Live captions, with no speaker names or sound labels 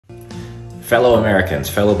fellow Americans,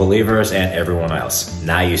 fellow believers, and everyone else.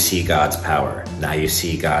 Now you see God's power. Now you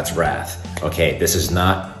see God's wrath. Okay, this is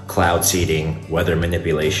not cloud seeding, weather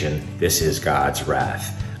manipulation. This is God's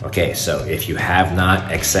wrath. Okay, so if you have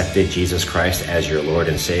not accepted Jesus Christ as your Lord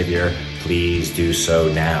and Savior, please do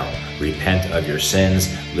so now. Repent of your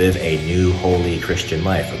sins, live a new holy Christian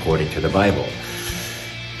life according to the Bible.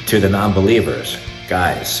 To the non-believers,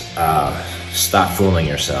 guys, stop fooling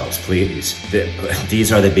yourselves, please.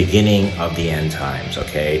 These are the beginning of the end times,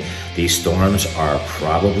 okay? These storms are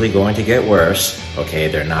probably going to get worse, okay?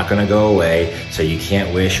 They're not going to go away, so you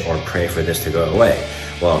can't wish or pray for this to go away.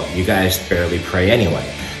 Well, you guys barely pray anyway.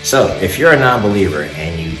 So if you're a non-believer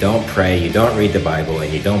and you don't pray, you don't read the Bible,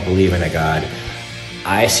 and you don't believe in a God,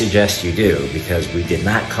 I suggest you do, because we did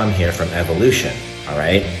not come here from evolution, all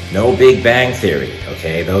right? No Big Bang Theory,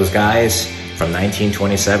 okay? Those guys from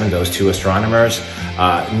 1927, those two astronomers,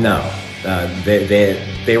 no,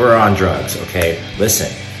 they were on drugs, okay?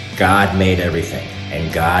 Listen, God made everything,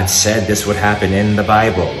 and God said this would happen in the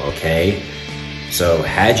Bible, okay? So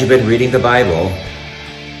had you been reading the Bible,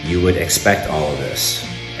 you would expect all of this.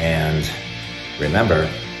 And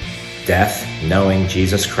remember, death, knowing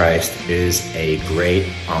Jesus Christ, is a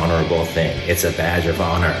great, honorable thing. It's a badge of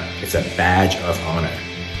honor. It's a badge of honor.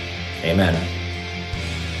 Amen.